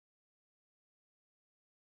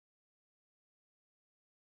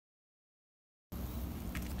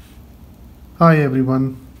Hi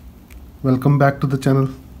everyone, welcome back to the channel.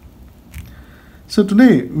 So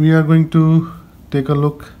today we are going to take a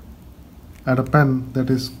look at a pen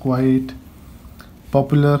that is quite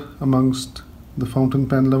popular amongst the fountain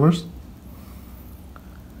pen lovers,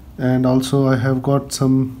 and also I have got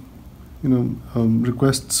some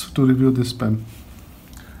requests to review this pen.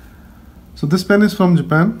 So this pen is from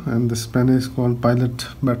Japan, and this pen is called Pilot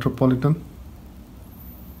Metropolitan.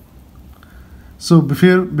 So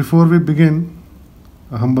before we begin,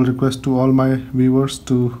 a humble request to all my viewers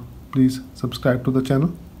to please subscribe to the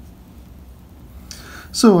channel.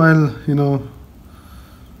 So I'll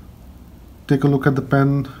take a look at the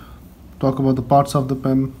pen, talk about the parts of the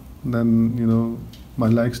pen, then my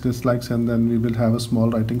likes, dislikes, and then we will have a small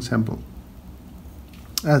writing sample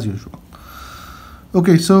as usual.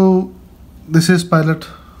 Okay, so this is Pilot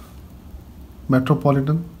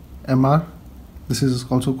Metropolitan MR. This is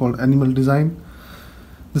also called Animal Design.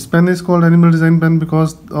 This pen is called Animal Design pen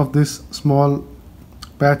because of this small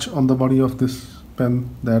patch on the body of this pen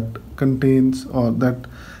that contains or that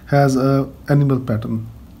has a animal pattern,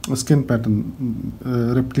 a skin pattern,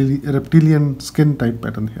 reptilian skin type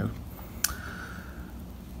pattern here.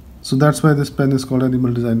 So that's why this pen is called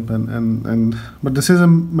Animal Design pen, but this is a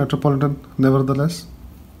Metropolitan nevertheless.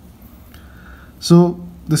 So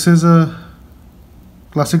this is a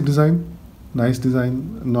classic design, nice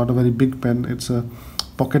design, not a very big pen. It's a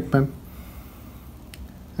pocket pen,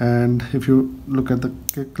 and if you look at the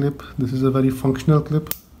clip, this is a very functional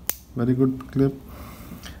clip, very good clip,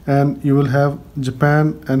 and you will have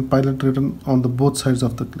Japan and Pilot written on the both sides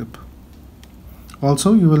of the clip.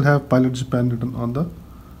 Also you will have Pilot Japan written on the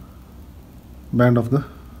band of the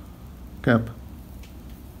cap.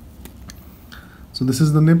 So this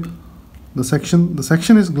is the nib. The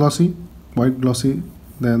section is glossy, white glossy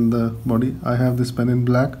than the body. I have this pen in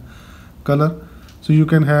black color, so you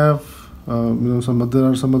can have there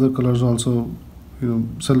are some other colors also,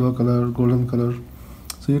 silver color, golden color,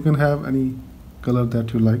 so you can have any color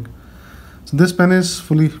that you like. So this pen is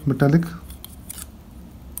fully metallic,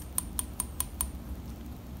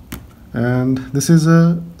 and this is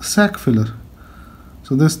a sac filler.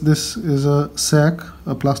 So this is a sac,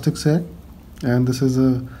 a plastic sac, and this is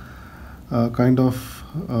a kind of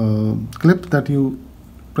clip that you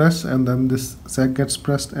press, and then this sac gets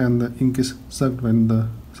pressed and the ink is sucked when the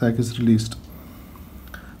sac is released.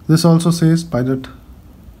 This also says Pilot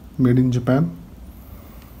made in Japan,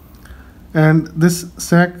 and this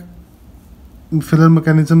sac filler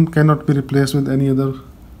mechanism cannot be replaced with any other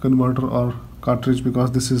converter or cartridge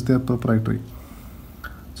because this is their proprietary.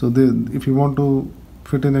 So if you want to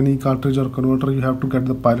fit in any cartridge or converter, you have to get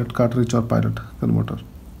the Pilot cartridge or Pilot converter.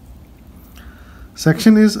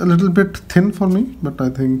 Section is a little bit thin for me, but I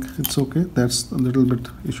think it's okay. That's a little bit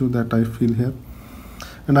issue that I feel here.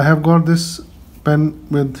 And I have got this pen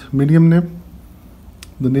with medium nib.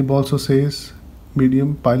 The nib also says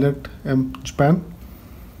medium, Pilot Japan.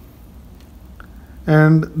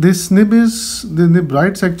 And this nib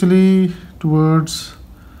writes actually towards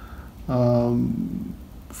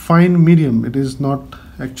fine medium. It is not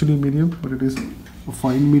actually medium, but it is a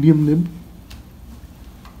fine medium nib.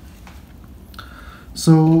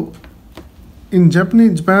 So in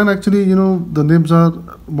Japan actually, the nibs are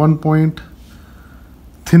 1 point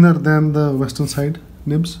thinner than the western side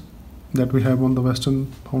nibs that we have on the western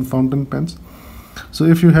fountain pens. So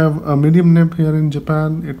if you have a medium nib here in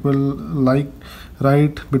Japan, it will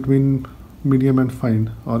write between medium and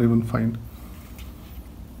fine, or even fine.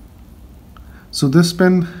 So this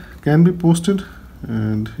pen can be posted,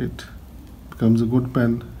 and it becomes a good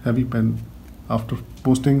pen, heavy pen after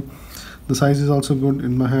posting. The size is also good.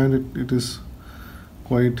 In my hand it is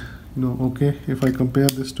quite okay. If I compare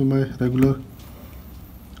this to my regular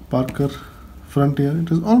Parker Frontier, it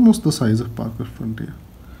is almost the size of Parker Frontier,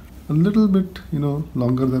 a little bit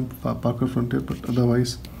longer than Parker Frontier, but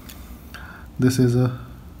otherwise this is a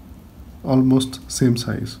almost same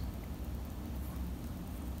size.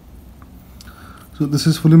 So this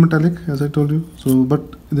is fully metallic, as I told you. So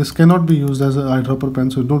but this cannot be used as an eyedropper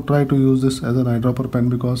pen, so don't try to use this as an eyedropper pen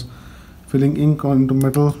because filling ink onto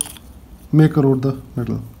metal may corrode the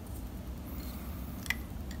metal.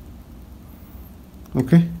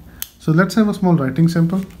 Okay, so let's have a small writing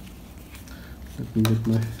sample. Let me get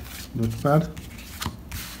my notepad.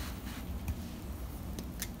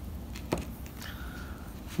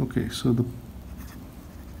 Okay, so the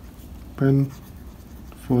pen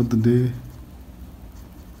for the day,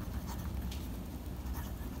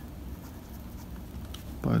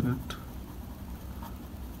 Pilot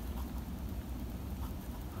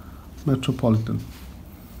Metropolitan.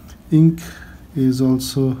 Ink is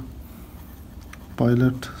also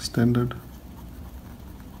Pilot standard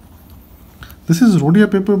This is Rhodia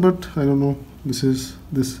paper, but I don't know,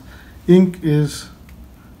 this ink is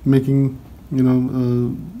making,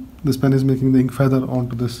 this pen is making the ink feather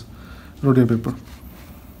onto this Rhodia paper.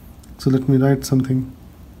 So let me write something.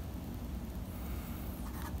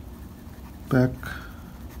 Pack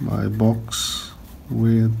my box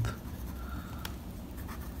with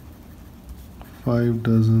 5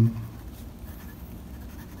 dozen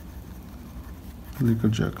liquor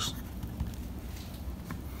jugs.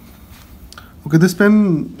 Okay, this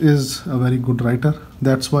pen is a very good writer.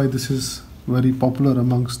 That's why this is very popular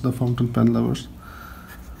amongst the fountain pen lovers.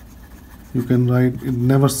 You can write, it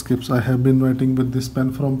never skips. I have been writing with this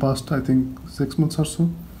pen from past, I think, 6 months or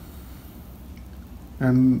so,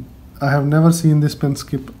 and I have never seen this pen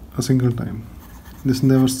skip a single time. This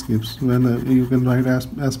never skips. When you can write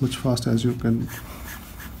as much fast as you can.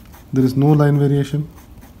 There is no line variation.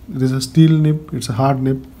 It is a steel nib, it's a hard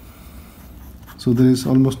nib, so there is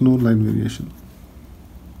almost no line variation.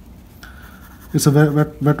 It's a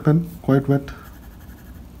wet pen, quite wet.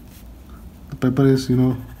 The paper is,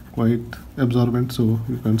 quite absorbent, so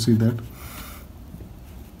you can't see that.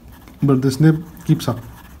 But this nib keeps up.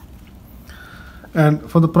 And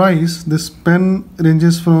for the price, this pen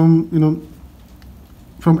ranges from,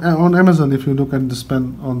 on Amazon. If you look at this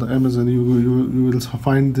pen on the Amazon, you will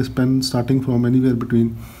find this pen starting from anywhere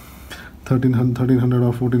between 1300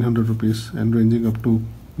 or 1400 rupees and ranging up to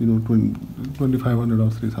 2500 or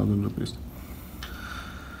 3000 rupees.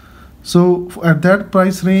 So at that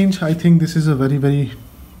price range, I think this is a very, very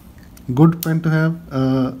good pen to have.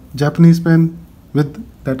 Japanese pen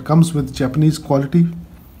that comes with Japanese quality.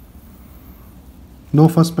 No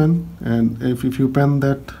fuss pen, and if you pen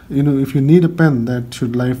that, if you need a pen that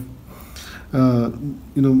should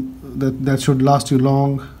that should last you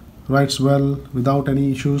long, writes well without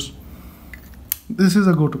any issues, this is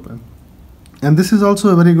a go-to pen. And this is also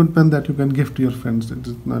a very good pen that you can gift to your friends. It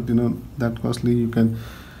is not that costly. You can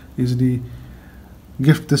easily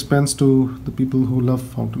gift these pens to the people who love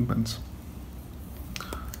fountain pens.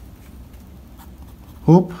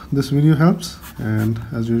 Hope this video helps, and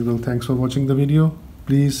as usual, thanks for watching the video.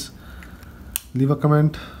 Please leave a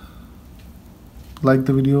comment, like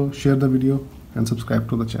the video, share the video, and subscribe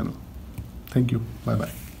to the channel. Thank you. Bye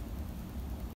bye.